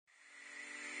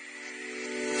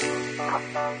You're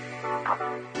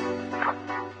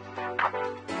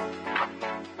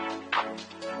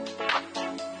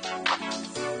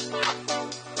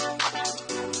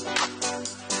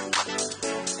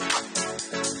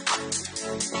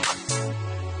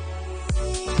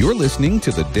listening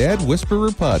to the Dad Whisperer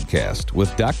podcast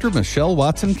with Dr. Michelle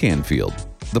Watson Canfield,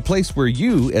 the place where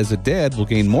you, as a dad, will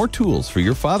gain more tools for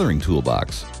your fathering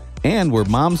toolbox, and where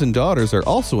moms and daughters are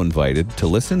also invited to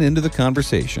listen into the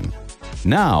conversation.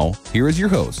 Now, here is your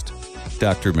host,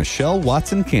 Dr. Michelle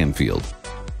Watson Canfield.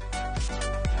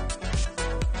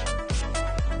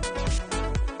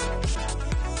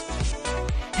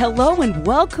 Hello and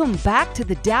welcome back to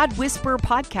the Dad Whisperer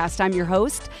podcast. I'm your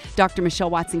host, Dr.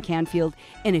 Michelle Watson Canfield.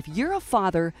 And if you're a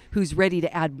father who's ready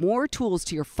to add more tools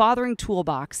to your fathering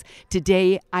toolbox,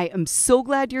 today I am so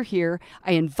glad you're here.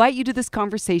 I invite you to this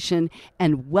conversation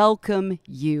and welcome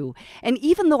you. And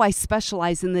even though I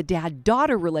specialize in the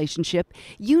dad-daughter relationship,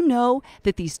 you know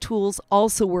that these tools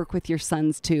also work with your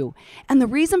sons too. And the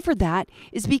reason for that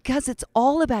is because it's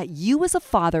all about you as a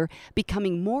father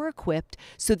becoming more equipped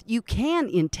so that you can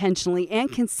intentionally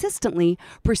and consistently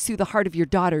pursue the heart of your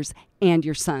daughters and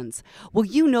your sons. Well,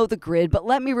 you know the grid, but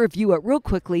let me review it real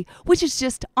quickly, which is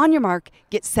just on your mark,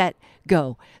 get set,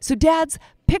 go. So dads,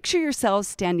 picture yourselves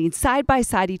standing side by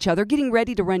side each other, getting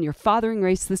ready to run your fathering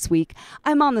race this week.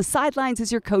 I'm on the sidelines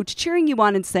as your coach, cheering you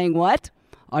on and saying what?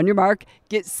 On your mark,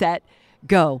 get set,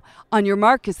 go. On your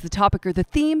mark is the topic or the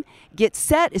theme. Get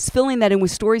set is filling that in with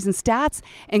stories and stats.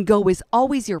 And go is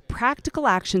always your practical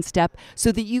action step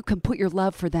so that you can put your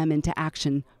love for them into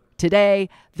action today,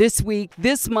 this week,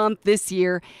 this month, this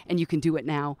year, and you can do it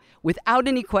now without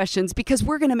any questions because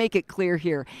we're going to make it clear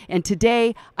here. And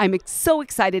today, I'm so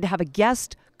excited to have a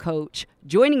guest coach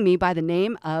joining me by the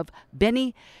name of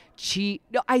Benny.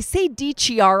 I say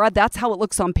DiChiara, that's how it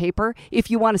looks on paper if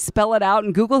you want to spell it out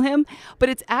and Google him, but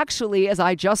it's actually, as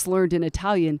I just learned in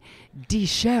Italian,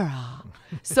 DiChiara.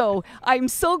 So I'm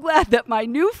so glad that my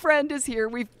new friend is here.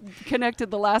 We've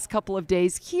connected the last couple of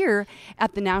days here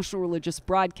at the National Religious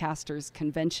Broadcasters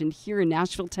Convention here in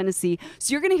Nashville, Tennessee.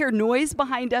 So you're going to hear noise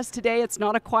behind us today. It's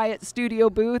not a quiet studio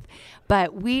booth,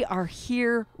 but we are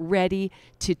here ready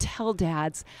to tell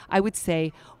dads, I would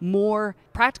say, more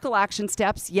practical action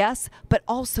steps, yes, but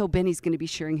also Benny's going to be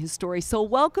sharing his story. So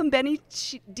welcome, Benny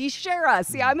DiChiara.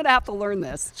 See, I'm going to have to learn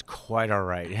this. It's quite all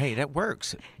right. Hey, that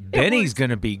works. Benny's going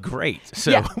to be great.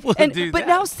 So we'll do but that.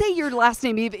 now say your last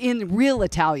name in real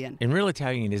Italian. In real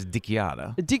Italian is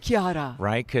DiChiara. DiChiara.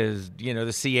 Right? Because, you know,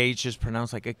 the CH is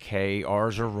pronounced like a K.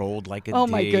 R's are rolled like a D. Oh,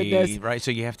 my goodness. Right?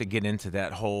 So you have to get into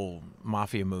that whole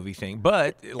mafia movie thing.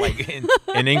 But, like,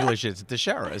 in English, it's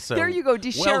DiChiara. So there you go,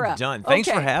 DiChiara. Well done. Thanks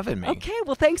for having me. Okay,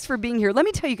 well, thanks for being here. Let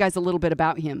me tell you guys a little bit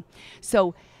about him.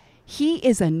 So he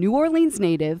is a New Orleans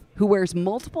native who wears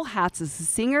multiple hats as a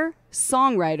singer,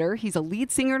 songwriter. He's a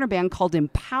lead singer in a band called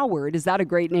Empowered. Is that a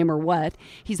great name or what?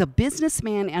 He's a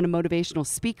businessman and a motivational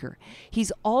speaker.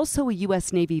 He's also a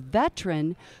U.S. Navy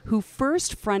veteran who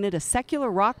first fronted a secular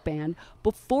rock band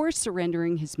before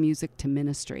surrendering his music to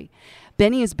ministry.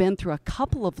 Benny has been through a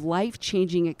couple of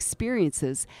life-changing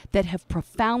experiences that have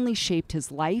profoundly shaped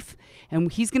his life,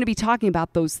 and he's going to be talking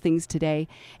about those things today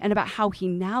and about how he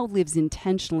now lives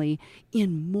intentionally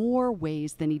in more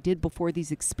ways than he did before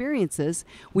these experiences,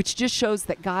 which just shows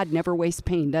that God never wastes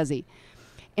pain, does he?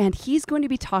 And he's going to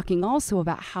be talking also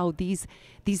about how these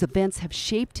events have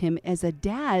shaped him as a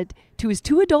dad to his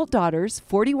two adult daughters,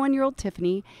 41-year-old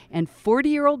Tiffany and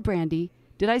 40-year-old Brandy.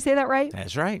 Did I say that right?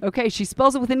 That's right. Okay, she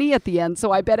spells it with an E at the end,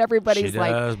 so I bet everybody's she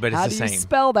does, but it's how the do same. You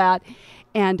spell that?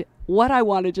 And what I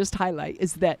want to just highlight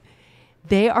is that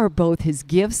they are both his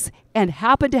gifts and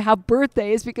happen to have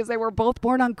birthdays because they were both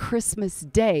born on Christmas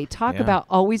Day. Talk about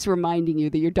always reminding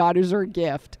you that your daughters are a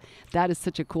gift. That is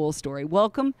such a cool story.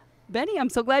 Welcome, Benny. I'm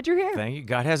so glad you're here. Thank you.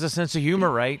 God has a sense of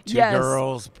humor, right? Two Yes.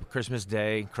 girls, Christmas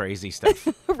Day, crazy stuff.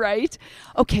 Right?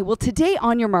 Okay, well, today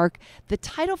on your mark, the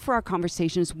title for our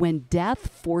conversation is When Death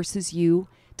Forces You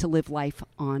to Live Life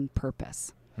on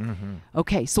Purpose. Mm-hmm.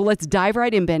 Okay, so let's dive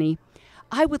right in, Benny.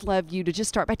 I would love you to just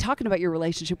start by talking about your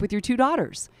relationship with your two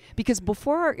daughters. Because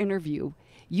before our interview,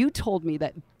 you told me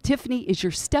that Tiffany is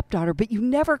your stepdaughter, but you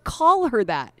never call her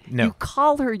that. No. You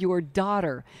call her your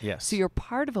daughter. Yes. So you're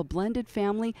part of a blended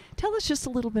family. Tell us just a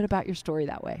little bit about your story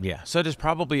that way. Yeah. So there's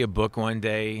probably a book one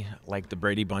day, like the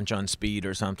Brady Bunch on speed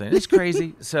or something. It's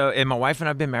crazy. And my wife and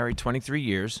I have been married 23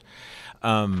 years.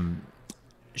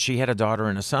 she had a daughter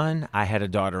and a son. I had a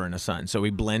daughter and a son. So we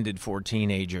blended 4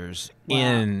 teenagers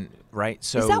in, right?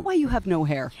 So is that why you have no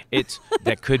hair?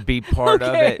 That could be part of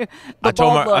Okay. it. The I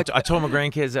told bald look. I told my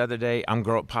grandkids the other day,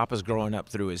 Papa's growing up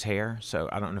through his hair. So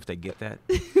I don't know if they get that,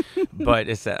 but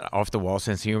it's that off the wall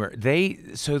sense of humor.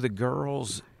 So the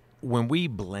girls, when we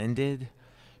blended,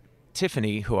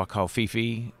 Tiffany, who I call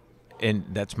Fifi, and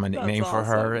that's my nickname for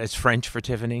her. It's French for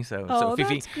Tiffany. So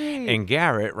Fifi that's great. and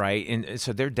Garrett, right? And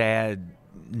so their dad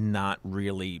not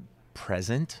really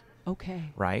present.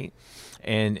 Okay. Right.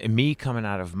 And me coming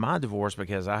out of my divorce,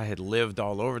 because I had lived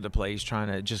all over the place trying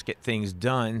to just get things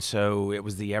done. So it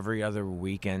was the every other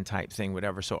weekend type thing,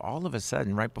 whatever. So all of a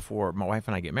sudden, right before my wife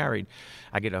and I get married,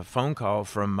 I get a phone call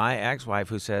from my ex-wife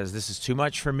who says, "This is too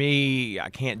much for me.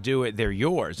 I can't do it. They're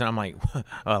yours." And I'm like,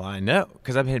 well, I know,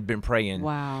 because I had been praying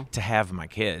to have my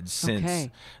kids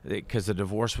since, because the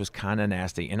divorce was kind of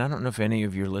nasty. And I don't know if any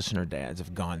of your listener dads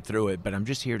have gone through it, but I'm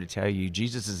just here to tell you,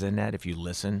 Jesus is in that if you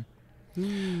listen.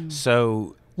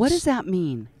 So what does that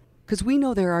mean? Because we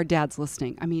know there are dads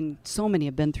listening. I mean, so many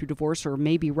have been through divorce or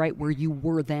maybe right where you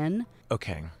were then.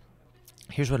 Okay.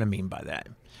 Here's what I mean by that.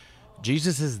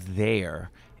 Jesus is there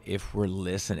if we're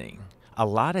listening. A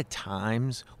lot of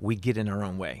times we get in our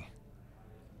own way.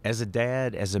 As a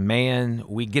dad, as a man,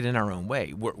 we get in our own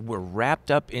way. We're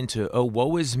wrapped up into, oh,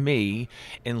 woe is me,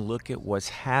 and look at what's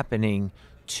happening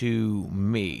to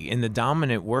me. And the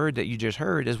dominant word that you just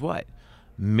heard is what?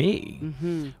 Me.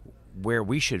 Where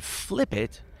we should flip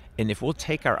it, and if we'll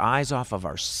take our eyes off of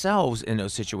ourselves in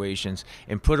those situations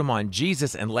and put them on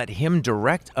Jesus and let him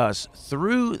direct us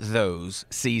through those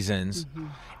seasons,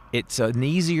 it's an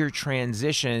easier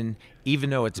transition, even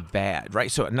though it's bad,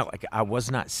 right? So I was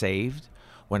not saved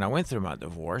when I went through my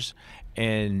divorce,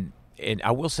 and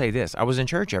I will say this, I was in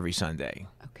church every Sunday.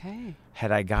 Okay.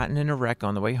 Had I gotten in a wreck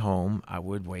on the way home, I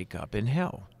would wake up in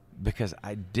hell, because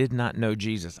I did not know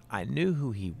Jesus. I knew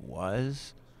who he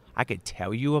was. I could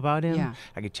tell you about him. Yeah.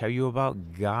 I could tell you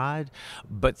about God.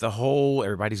 But the whole,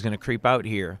 everybody's going to creep out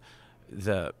here,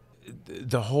 the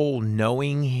whole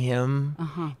knowing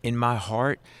him in my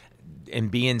heart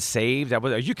and being saved.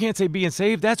 You can't say being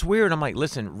saved. That's weird. I'm like,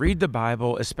 listen, read the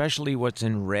Bible, especially what's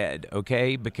in red,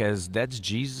 okay? Because that's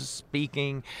Jesus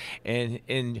speaking. And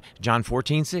in John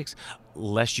 14:6,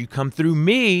 lest you come through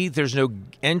me, there's no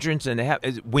entrance into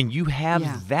heaven. When you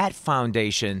have that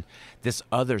foundation, this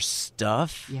other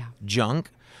stuff, junk,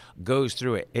 goes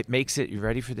through it. It makes it, you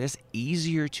ready for this,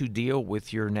 easier to deal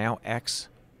with your now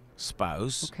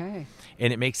ex-spouse. Okay.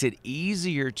 And it makes it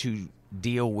easier to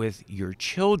deal with your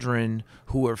children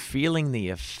who are feeling the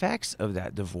effects of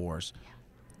that divorce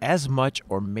as much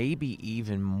or maybe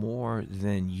even more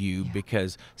than you,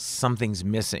 because something's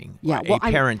missing. Well,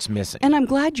 parent's missing. And I'm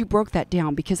glad you broke that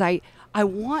down, because I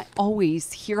want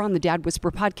always here on the Dad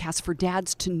Whisper podcast for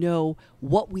dads to know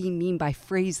what we mean by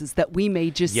phrases that we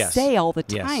may just say all the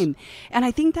time. And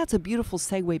I think that's a beautiful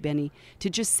segue, Benny,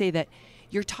 to just say that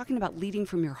you're talking about leading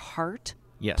from your heart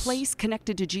place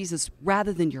connected to Jesus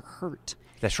rather than your hurt.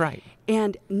 That's right.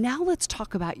 And now let's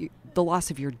talk about the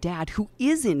loss of your dad, who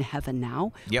is in heaven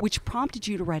now, which prompted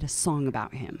you to write a song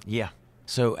about him. Yeah.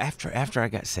 So after I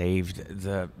got saved,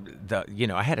 the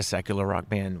I had a secular rock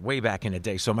band way back in the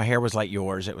day. So my hair was like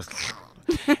yours. It was,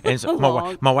 and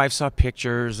so my wife saw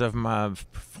pictures of my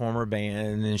former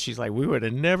band, and she's like, "We would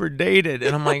have never dated."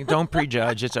 And I'm like, "Don't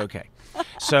prejudge. It's okay."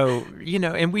 So,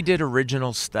 and we did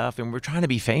original stuff, and we're trying to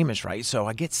be famous, right? So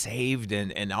I get saved,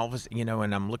 and all of a sudden,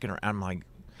 and I'm looking around, I'm like,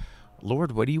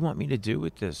 Lord, what do you want me to do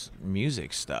with this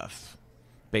music stuff?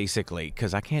 Basically,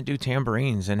 because I can't do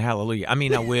tambourines and hallelujah. I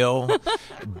mean, I will,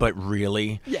 but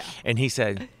really? Yeah. And he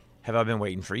said, have I been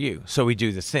waiting for you? So we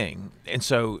do the thing. And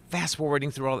so fast forwarding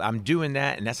through all, I'm doing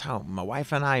that, and that's how my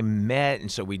wife and I met.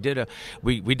 And so we did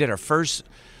our first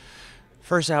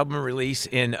album release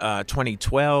in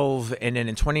 2012, and then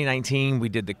in 2019 we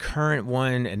did the current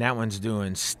one, and that one's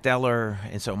doing stellar.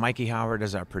 And so Mikey Howard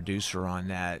is our producer on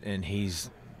that, and he's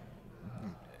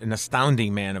an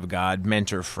astounding man of God,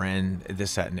 mentor, friend,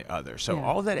 this, that, and the other. So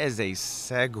all that as a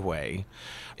segue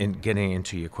in getting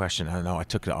into your question. I don't know, I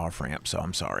took the off ramp, so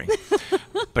I'm sorry.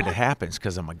 But it happens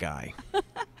because I'm a guy.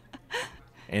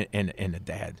 And a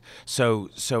dad. So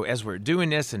as we're doing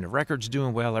this and the record's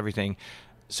doing well, everything.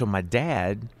 So my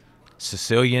dad,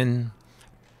 Sicilian,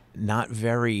 not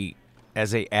very,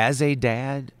 as a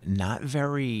dad, not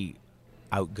very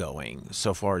outgoing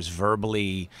so far as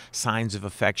verbally, signs of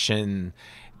affection,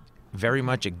 very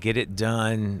much a get it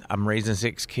done. I'm raising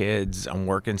 6 kids. I'm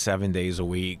working 7 days a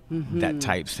week, that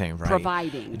type thing, right?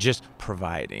 Providing. Just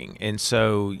providing. And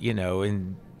so,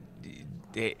 and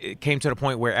it came to the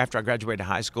point where after I graduated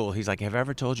high school, he's like, have I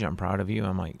ever told you I'm proud of you?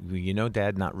 I'm like, well, you know,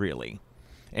 Dad, not really.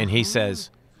 And he says,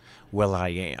 well, I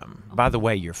am. By the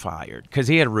way, you're fired. Because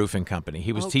he had a roofing company.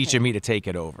 He was teaching me to take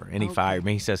it over, and he fired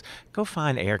me. He says, go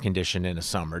find air conditioning in the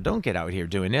summer. Don't get out here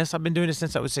doing this. I've been doing this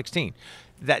since I was 16.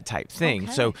 That type thing.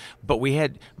 So, but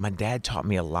my dad taught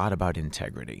me a lot about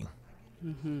integrity.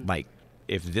 Like,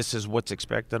 if this is what's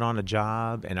expected on a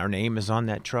job and our name is on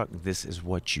that truck, this is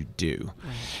what you do.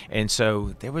 Right. And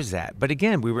so there was that. But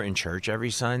again, we were in church every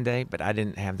Sunday, but I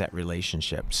didn't have that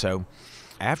relationship. So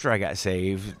after I got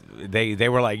saved, they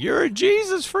were like, you're a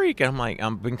Jesus freak. And I'm like,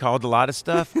 I've been called a lot of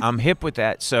stuff. I'm hip with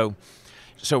that. So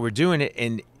we're doing it.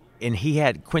 And he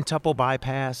had quintuple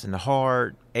bypass in the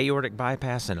heart, aortic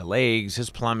bypass in the legs. His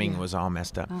plumbing was all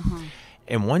messed up.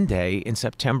 And one day in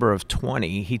September of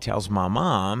 20, he tells my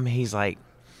mom, he's like,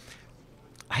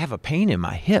 I have a pain in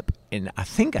my hip, and I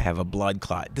think I have a blood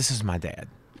clot. This is my dad.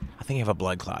 I think I have a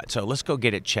blood clot. So let's go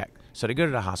get it checked. So they go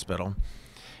to the hospital.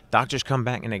 Doctors come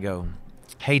back, and they go,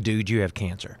 hey, dude, you have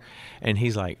cancer. And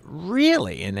he's like,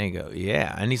 really? And they go,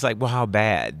 yeah. And he's like, well, how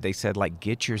bad? They said, like,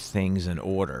 get your things in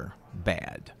order.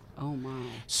 Bad. Oh, my.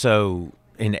 So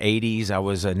in the 80s, I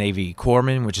was a Navy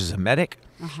corpsman, which is a medic.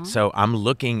 So I'm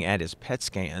looking at his PET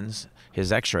scans,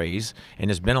 his x-rays,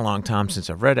 and it's been a long time since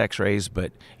I've read x-rays,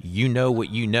 but you know what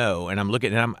you know. And I'm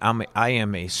looking, and I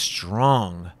am a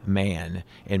strong man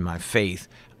in my faith.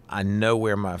 I know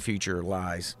where my future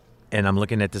lies. And I'm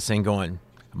looking at this thing going,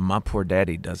 my poor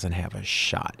daddy doesn't have a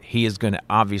shot. He is going to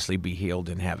obviously be healed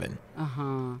in heaven.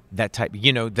 That type,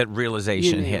 that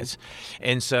realization hits.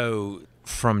 And so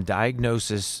from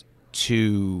diagnosis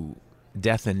to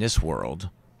death in this world,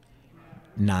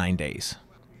 9 days.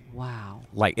 Wow.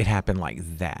 Like, it happened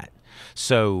like that.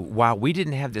 So while we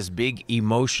didn't have this big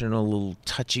emotional,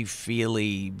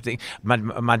 touchy-feely thing,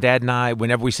 my dad and I,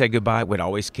 whenever we said goodbye, would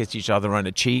always kiss each other on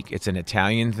the cheek. It's an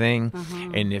Italian thing.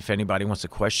 And if anybody wants to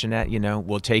question that,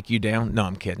 we'll take you down. No,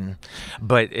 I'm kidding.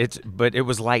 But it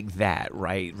was like that,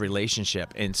 right?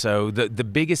 Relationship. And so the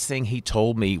biggest thing he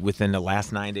told me within the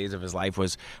last 9 days of his life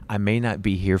was, I may not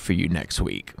be here for you next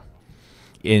week.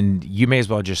 And you may as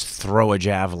well just throw a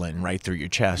javelin right through your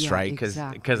chest, right? Because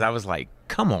I was like,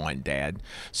 come on, Dad.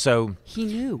 So he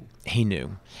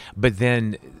knew. But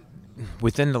then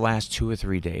within the last 2 or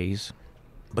 3 days,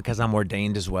 because I'm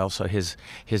ordained as well, so his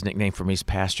nickname for me is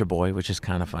Pastor Boy, which is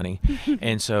kind of funny.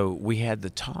 And so we had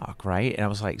the talk, right? And I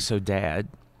was like, so Dad,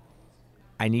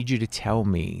 I need you to tell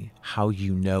me how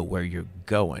you know where you're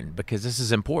going, because this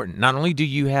is important. Not only do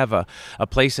you have a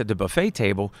place at the buffet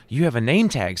table, you have a name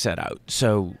tag set out.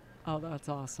 So, oh, that's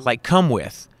awesome. Like, come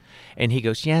with. And he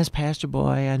goes, yes, Pastor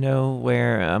Boy, I know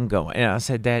where I'm going. And I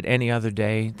said, Dad, any other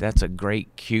day, that's a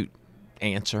great, cute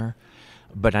answer,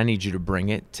 but I need you to bring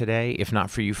it today. If not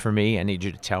for you, for me, I need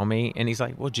you to tell me. And he's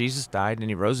like, well, Jesus died and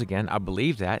he rose again. I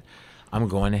believe that. I'm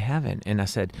going to heaven. And I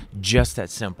said, just that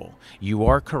simple. You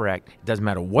are correct. It doesn't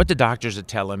matter what the doctors are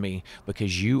telling me,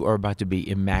 because you are about to be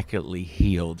immaculately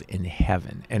healed in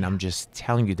heaven. And I'm just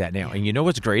telling you that now. And you know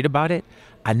what's great about it?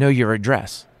 I know your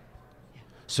address.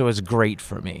 So it's great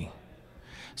for me.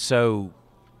 So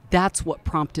that's what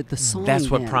prompted the song.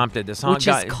 That's what prompted the song. Which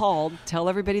is called, tell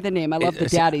everybody the name. I love the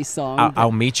Daddy song.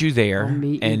 I'll meet you there.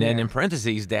 And then in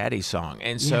parentheses, Daddy song.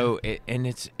 And so,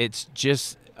 it's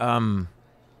just...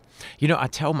 I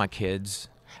tell my kids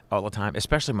all the time,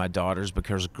 especially my daughters,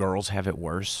 because girls have it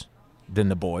worse than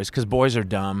the boys, because boys are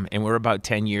dumb, and we're about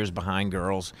 10 years behind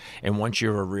girls. And once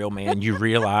you're a real man, you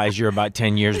realize you're about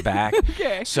 10 years back.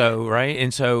 Okay. So, right?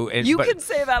 And so... you can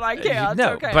say that, I can't.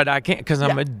 No, okay. But I can't, because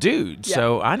I'm a dude,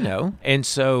 so I know. And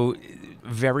so...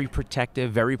 very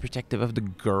protective of the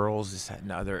girls, this, that,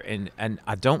 and other. And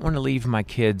I don't want to leave my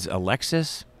kids a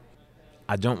Lexus.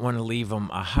 I don't want to leave them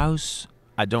a house.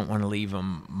 I don't want to leave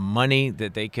them money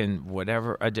that they can,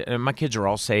 whatever. And my kids are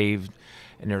all saved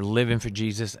and they're living for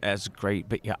Jesus. That's great.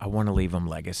 But I want to leave them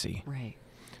legacy. Right.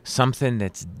 Something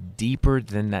that's deeper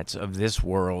than that's of this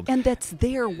world. And that's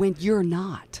there when you're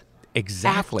not.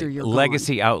 Exactly. After you're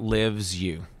legacy gone. Outlives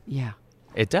you. Yeah.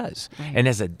 It does. Right. And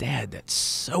as a dad, that's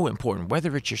so important,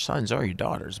 whether it's your sons or your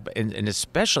daughters. But and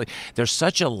especially, there's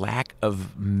such a lack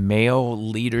of male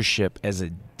leadership as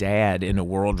a dad in the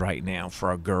world right now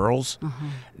for our girls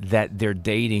that they're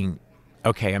dating.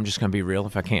 Okay, I'm just going to be real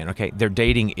if I can. Okay, they're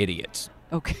dating idiots.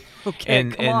 Okay,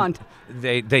 come on.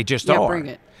 They just are. Bring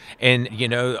it. And,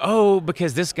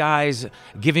 because this guy's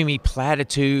giving me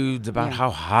platitudes about how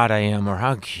hot I am or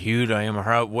how cute I am or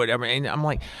how whatever. And I'm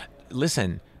like,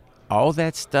 listen, all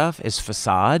that stuff is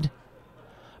facade.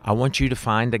 I want you to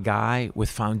find a guy with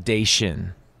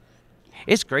foundation.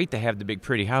 It's great to have the big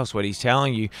pretty house, what he's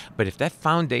telling you, but if that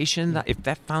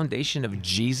foundation of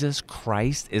Jesus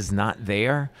Christ is not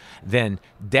there, then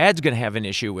Dad's going to have an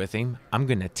issue with him. I'm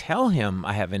going to tell him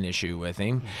I have an issue with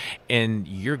him, and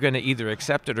you're going to either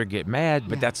accept it or get mad,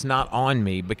 but that's not on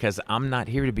me, because I'm not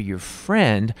here to be your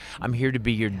friend. I'm here to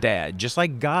be your dad. Just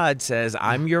like God says,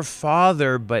 I'm your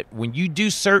father, but when you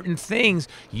do certain things,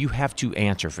 you have to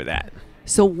answer for that.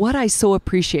 So what I so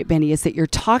appreciate, Benny, is that you're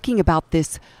talking about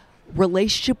this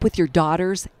relationship with your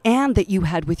daughters and that you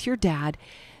had with your dad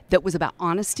that was about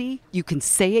honesty. You can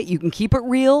say it, you can keep it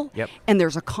real, and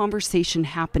there's a conversation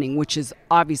happening, which is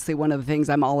obviously one of the things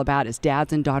I'm all about, is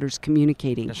dads and daughters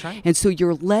communicating. That's right. And so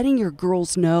you're letting your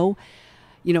girls know,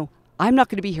 I'm not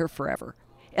going to be here forever.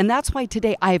 And that's why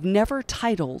today I have never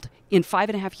titled in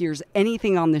 5.5 years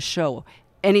anything on this show,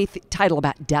 any title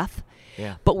about death.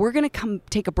 Yeah. But we're going to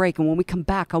take a break, and when we come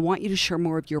back, I want you to share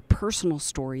more of your personal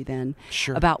story then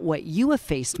about what you have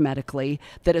faced medically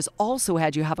that has also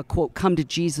had you have a, quote, come to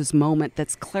Jesus moment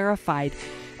that's clarified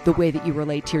the way that you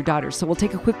relate to your daughters. So we'll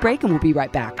take a quick break, and we'll be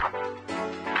right back.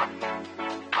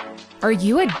 Are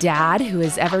you a dad who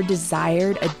has ever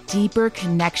desired a deeper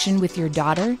connection with your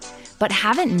daughter, but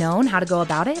haven't known how to go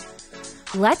about it?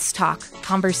 Let's Talk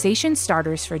Conversation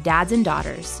Starters for Dads and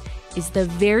Daughters is the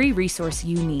very resource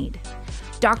you need.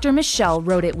 Dr. Michelle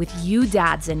wrote it with you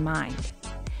dads in mind.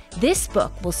 This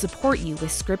book will support you with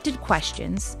scripted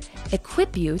questions,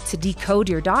 equip you to decode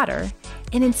your daughter,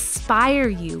 and inspire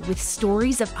you with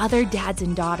stories of other dads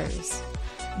and daughters.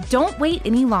 Don't wait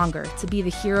any longer to be the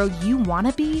hero you want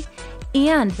to be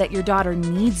and that your daughter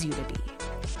needs you to be.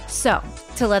 So,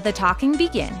 to let the talking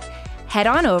begin, head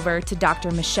on over to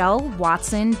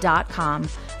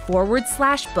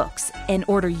drmichellewatson.com/books and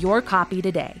order your copy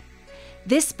today.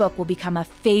 This book will become a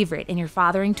favorite in your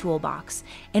fathering toolbox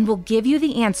and will give you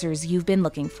the answers you've been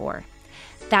looking for.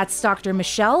 That's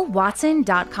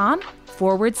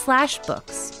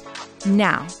drmichellewatson.com/books.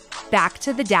 Now, back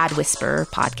to the Dad Whisperer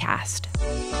podcast.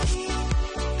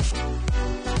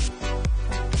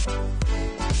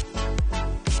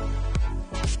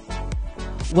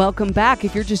 Welcome back.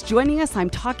 If you're just joining us,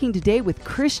 I'm talking today with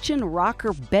Christian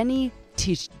rocker Benny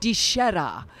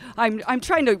DiChiara. I'm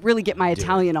trying to really get my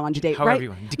Italian on today, However right? you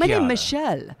want. My name DiChiara. is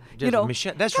Michelle.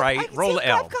 Michelle, that's right. Roll the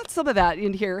L. I've got some of that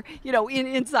in here,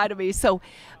 inside of me. So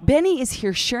Benny is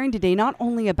here sharing today not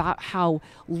only about how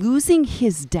losing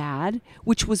his dad,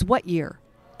 which was what year?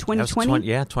 2020?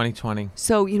 Yeah, 2020.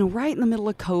 So, right in the middle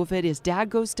of COVID, his dad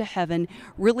goes to heaven,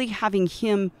 really having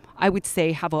him, I would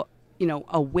say, have a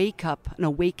wake up, an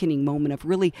awakening moment of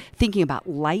really thinking about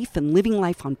life and living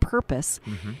life on purpose.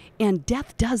 Mm-hmm. And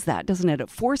death does that, doesn't it? It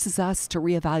forces us to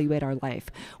reevaluate our life,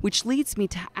 which leads me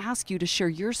to ask you to share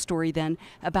your story then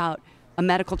about a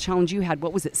medical challenge you had.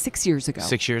 What was it, 6 years ago?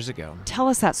 6 years ago. Tell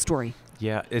us that story.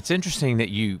 Yeah, it's interesting that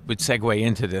you would segue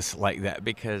into this like that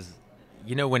because,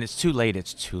 when it's too late,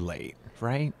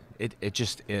 right? It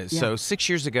just is. Yeah. So 6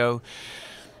 years ago,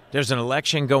 there's an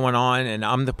election going on, and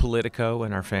I'm the politico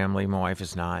in our family. My wife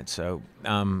is not. So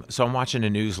I'm watching the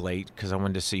news late because I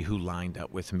wanted to see who lined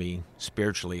up with me,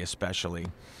 spiritually especially.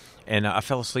 And I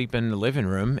fell asleep in the living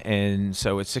room, and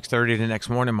so at 6:30 the next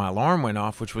morning, my alarm went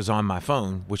off, which was on my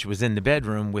phone, which was in the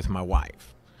bedroom with my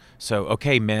wife. So,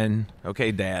 okay, men,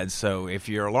 okay, dads. So if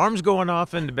your alarm's going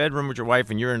off in the bedroom with your wife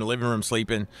and you're in the living room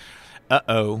sleeping,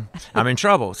 I'm in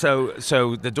trouble. So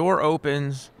the door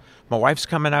opens. My wife's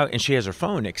coming out, and she has her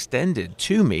phone extended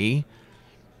to me.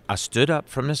 I stood up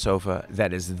from the sofa.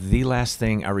 That is the last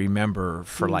thing I remember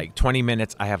for like 20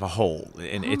 minutes. I have a hole,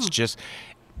 and it's just,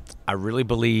 I really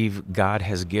believe God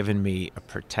has given me a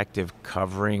protective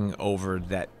covering over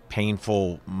that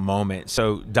painful moment.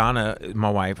 So Donna, my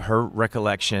wife, her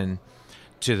recollection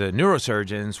to the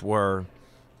neurosurgeons were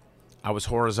I was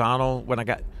horizontal when I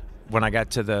got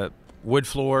to the wood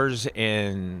floors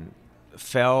and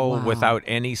fell without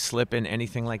any slipping,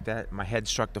 anything like that. My head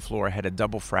struck the floor. I had a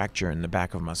double fracture in the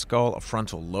back of my skull, a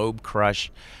frontal lobe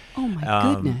crush. Oh,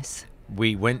 my goodness.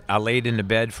 I laid in the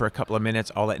bed for a couple of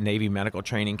minutes. All that Navy medical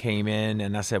training came in,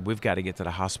 and I said, we've got to get to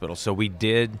the hospital. So we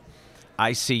did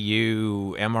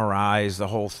ICU, MRIs, the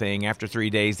whole thing. After 3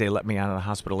 days, they let me out of the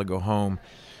hospital to go home.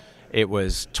 It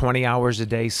was 20 hours a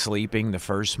day sleeping the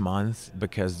first month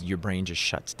because your brain just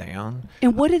shuts down.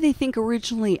 And what did they think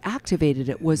originally activated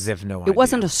it? They have no idea. It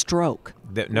wasn't a stroke.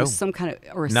 No. It was some kind of,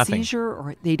 or a Nothing. seizure,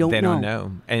 or they don't know. They don't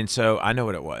know. And so I know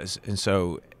what it was. And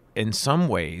so in some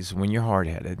ways, when you're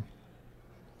hard-headed,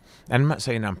 and I'm not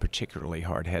saying I'm particularly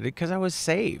hard-headed because I was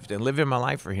saved and living my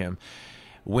life for him,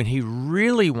 when he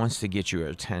really wants to get your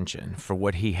attention for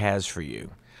what he has for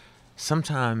you,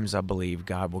 sometimes I believe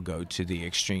God will go to the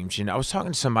extremes. I was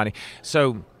talking to somebody.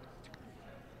 So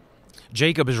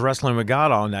Jacob is wrestling with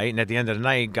God all night, and at the end of the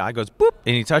night, God goes, boop,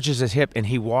 and he touches his hip, and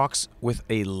he walks with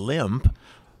a limp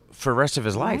for the rest of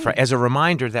his life, right? As a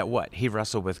reminder that what? He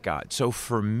wrestled with God. So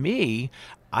for me,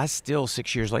 I still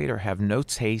 6 years later have no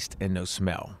taste and no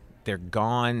smell. They're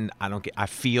gone. I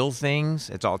feel things.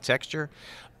 It's all texture,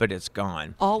 but it's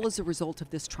gone. All as a result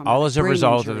of this trauma. All as a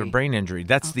result of a brain injury.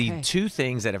 That's the two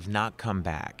things that have not come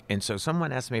back. And so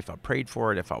someone asked me if I prayed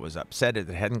for it, if I was upset that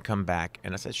it hadn't come back.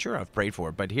 And I said, sure, I've prayed for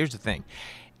it. But here's the thing.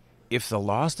 If the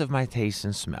loss of my taste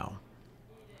and smell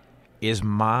is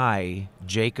my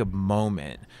Jacob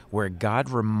moment where God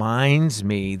reminds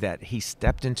me that he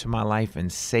stepped into my life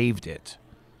and saved it,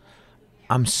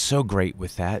 I'm so great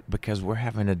with that, because we're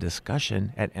having a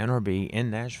discussion at NRB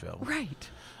in Nashville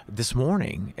this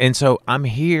morning. And so I'm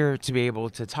here to be able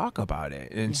to talk about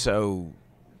it. And so,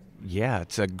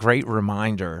 it's a great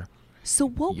reminder. So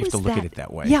what you have to look at it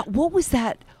that way. Yeah, what was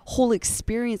that whole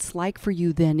experience like for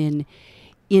you then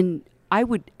in I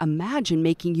would imagine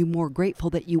making you more grateful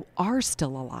that you are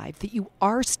still alive, that you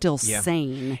are still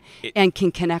sane and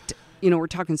can connect. We're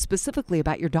talking specifically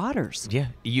about your daughters. Yeah,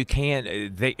 you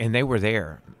can. They were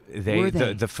there.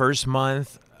 The first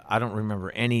month, I don't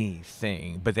remember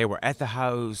anything, but they were at the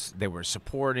house. They were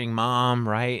supporting mom,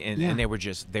 right? And they were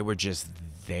just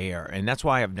there. And that's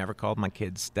why I've never called my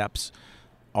kids steps.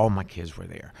 All my kids were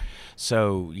there.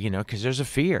 So, because there's a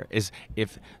fear.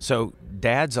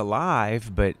 Dad's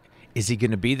alive, but is he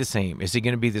going to be the same? Is he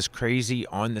going to be this crazy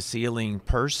on-the-ceiling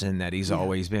person that he's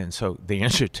always been? So the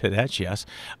answer to that's yes.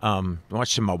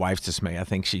 Much to my wife's dismay, I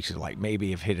think she's like,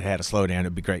 maybe if it had a slowdown,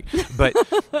 it'd be great. But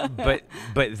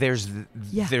but there's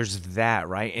that,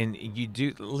 right? And you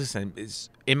do listen.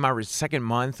 In my second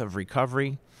month of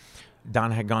recovery,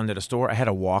 Donna had gone to the store. I had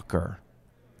a walker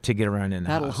to get around in the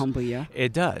house. That'll humble you.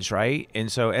 It does, right?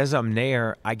 And so as I'm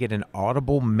there, I get an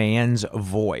audible man's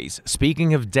voice.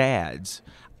 Speaking of dads,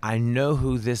 I know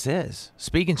who this is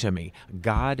speaking to me.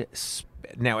 God.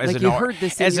 Now, as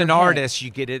an artist, you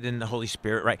get it in the Holy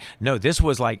Spirit, right? No, this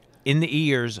was like in the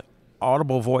ears,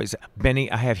 audible voice.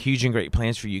 Benny, I have huge and great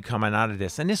plans for you coming out of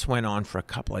this. And this went on for a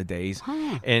couple of days.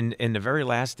 And in the very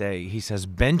last day, he says,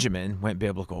 Benjamin went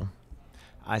biblical.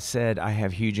 I said, I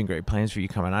have huge and great plans for you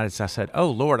coming out of this. I said, oh,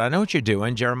 Lord, I know what you're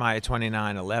doing. Jeremiah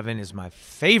 29:11 is my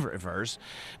favorite verse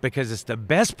because it's the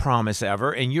best promise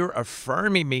ever, and you're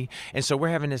affirming me. And so we're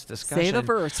having this discussion. Say the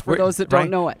verse for those that don't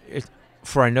know it.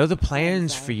 For I know the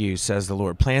plans for you, says the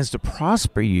Lord, plans to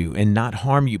prosper you and not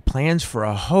harm you, plans for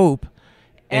a hope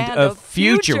and a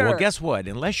future. Well, guess what?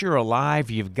 Unless you're alive,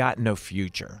 you've got no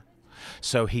future.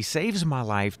 So he saves my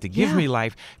life to give me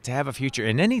life, to have a future.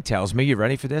 And then he tells me, you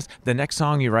ready for this? The next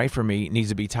song you write for me needs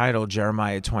to be titled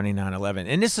Jeremiah 29:11.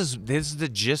 And this is the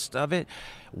gist of it.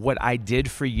 What I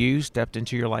did for you, stepped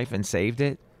into your life and saved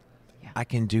it, I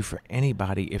can do for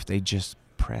anybody if they just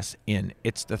press in.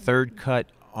 It's the third cut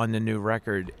on the new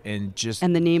record. And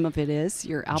the name of it is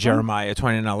your album? Jeremiah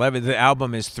 29:11. The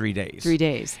album is 3 days. 3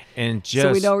 days. And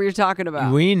so we know what you're talking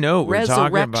about. We know what we're talking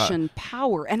about. Resurrection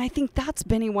power. And I think that's,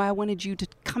 Benny, why I wanted you to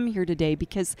come here today,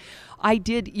 because I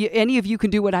did. Any of you can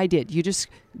do what I did. You just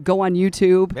go on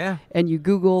YouTube and you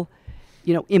Google,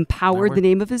 Empowered, the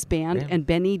name of his band, and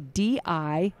Benny,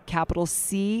 D-I, capital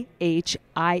C-H-I-A-R-R-A.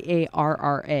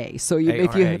 So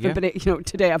if you haven't been,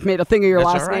 today I've made a thing of your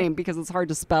last name because it's hard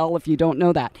to spell if you don't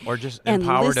know that. Or just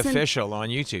Empowered Official on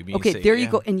YouTube. There you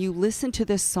go. And you listen to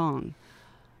this song,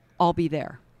 I'll be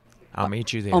there. I'll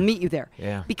meet you there. I'll meet you there.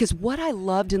 Yeah. Because what I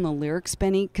loved in the lyrics,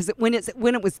 Benny, because when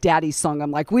it was Daddy's song,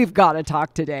 I'm like, we've got to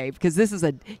talk today, because this is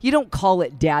you don't call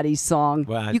it Daddy's song.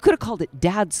 Well, you could have called it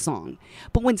Dad's song.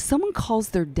 But when someone calls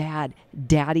their dad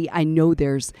Daddy, I know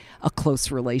there's a close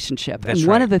relationship. That's and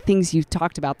one of the things you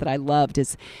talked about that I loved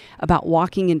is about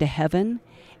walking into heaven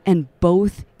and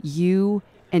both you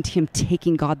and him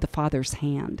taking God the Father's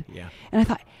hand. Yeah. And I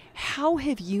thought, how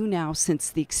have you now, since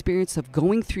the experience of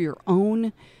going through your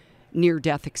own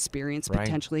near-death experience,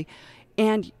 potentially,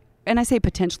 and I say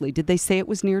potentially, did they say it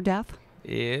was near-death?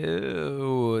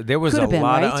 Ew, there was a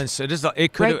lot of uncertainty.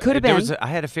 It could have been. I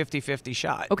had a 50-50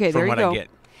 shot. Okay, there you go. I get.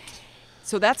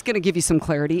 So that's going to give you some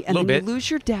clarity, and then you lose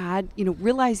your dad.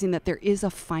 Realizing that there is a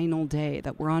final day,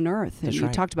 that we're on Earth, and you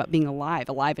talked about being alive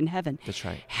in heaven. That's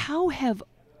right. How have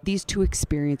these two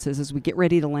experiences, as we get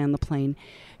ready to land the plane,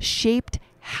 shaped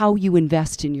how you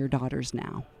invest in your daughters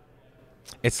now?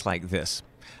 It's like this.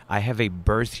 I have a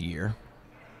birth year,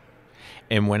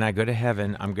 and when I go to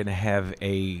heaven, I'm going to have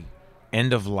a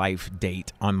end-of-life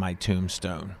date on my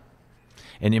tombstone.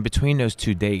 And in between those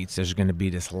two dates, there's going to be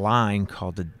this line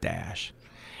called a dash.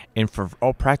 And for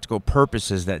all practical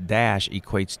purposes, that dash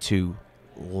equates to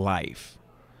life.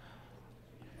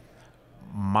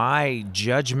 my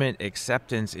judgment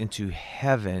acceptance into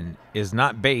heaven is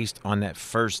not based on that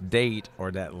first date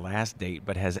or that last date,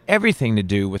 but has everything to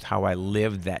do with how I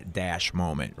lived that dash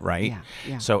moment, right?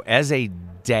 Yeah. So as a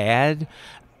dad,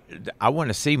 I want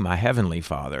to see my heavenly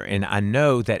Father, and I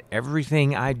know that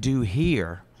everything I do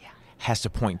here has to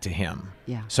point to him.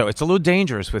 Yeah. So it's a little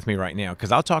dangerous with me right now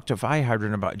because I'll talk to a fire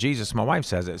hydrant about Jesus. My wife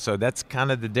says it. So that's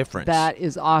kind of the difference. That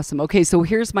is awesome. Okay, so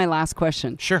here's my last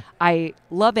question. Sure. I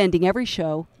love ending every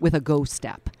show with a go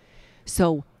step.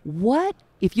 So what,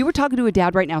 if you were talking to a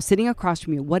dad right now sitting across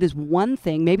from you, what is one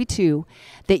thing, maybe two,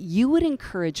 that you would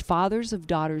encourage fathers of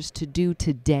daughters to do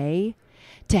today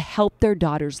to help their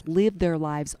daughters live their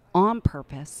lives on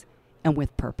purpose and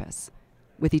with purpose,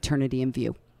 with eternity in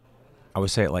view? I would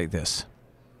say it like this.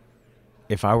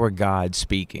 If I were God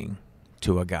speaking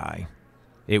to a guy,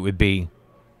 it would be,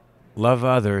 love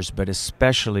others, but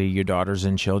especially your daughters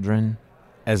and children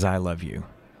as I love you.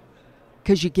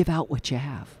 Because you give out what you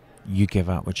have. You give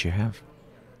out what you have.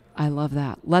 I love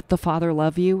that. Let the Father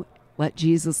love you, let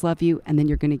Jesus love you, and then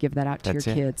you're going to give that out to That's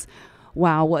your it. kids.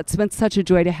 Wow, well, it's been such a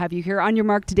joy to have you here. On Your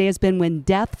Mark today has been when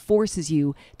death forces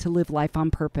you to live life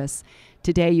on purpose.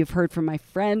 Today you've heard from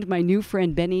my new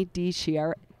friend, Benny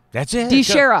DiChiara. That's it.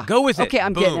 DiChiara. Go with it. Okay,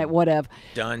 I'm Boom. getting it. Whatever.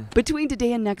 Done. Between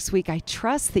today and next week, I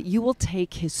trust that you will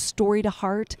take his story to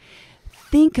heart.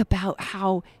 Think about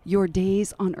how your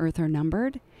days on earth are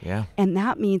numbered. Yeah. And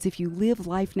that means if you live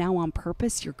life now on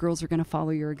purpose, your girls are going to follow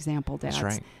your example, dads. That's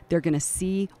right. They're going to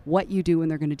see what you do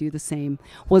and they're going to do the same.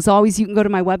 Well, as always, you can go to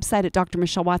my website at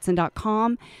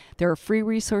drmichellewatson.com. There are free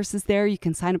resources there. You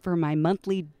can sign up for my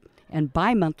monthly and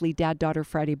bi-monthly Dad Daughter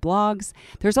Friday blogs.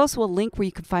 There's also a link where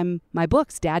you can find my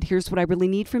books, Dad, Here's What I Really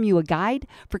Need From You, a guide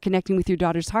for connecting with your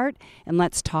daughter's heart, and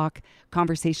Let's Talk,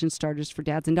 conversation starters for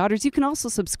dads and daughters. You can also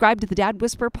subscribe to the Dad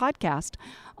Whisperer podcast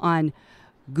on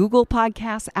Google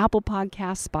Podcasts, Apple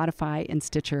Podcasts, Spotify, and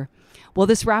Stitcher. Well,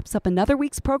 this wraps up another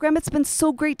week's program. It's been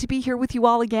so great to be here with you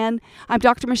all again. I'm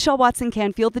Dr. Michelle Watson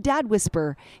Canfield, the Dad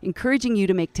Whisperer, encouraging you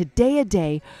to make today a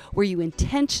day where you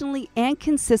intentionally and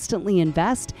consistently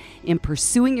invest in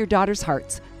pursuing your daughter's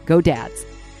hearts. Go Dads.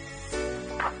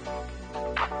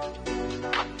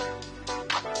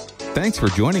 Thanks for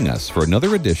joining us for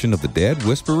another edition of the Dad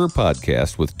Whisperer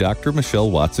podcast with Dr.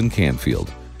 Michelle Watson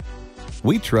Canfield.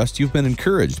 We trust you've been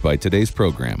encouraged by today's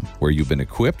program, where you've been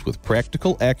equipped with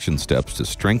practical action steps to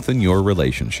strengthen your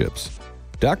relationships.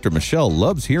 Dr. Michelle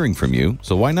loves hearing from you,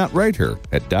 so why not write her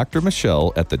at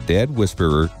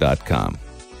drmichelle@thedadwhisperer.com.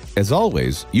 As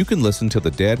always, you can listen to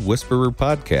the Dad Whisperer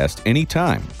podcast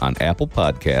anytime on Apple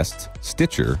Podcasts,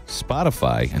 Stitcher,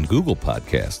 Spotify, and Google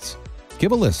Podcasts.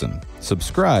 Give a listen,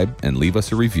 subscribe, and leave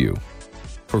us a review.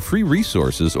 For free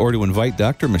resources or to invite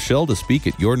Dr. Michelle to speak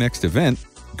at your next event,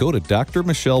 go to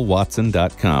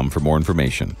drmichellewatson.com for more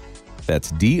information.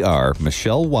 That's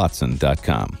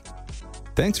drmichellewatson.com.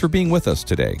 Thanks for being with us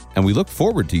today, and we look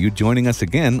forward to you joining us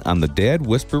again on the Dad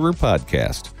Whisperer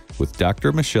podcast with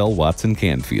Dr. Michelle Watson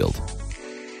Canfield.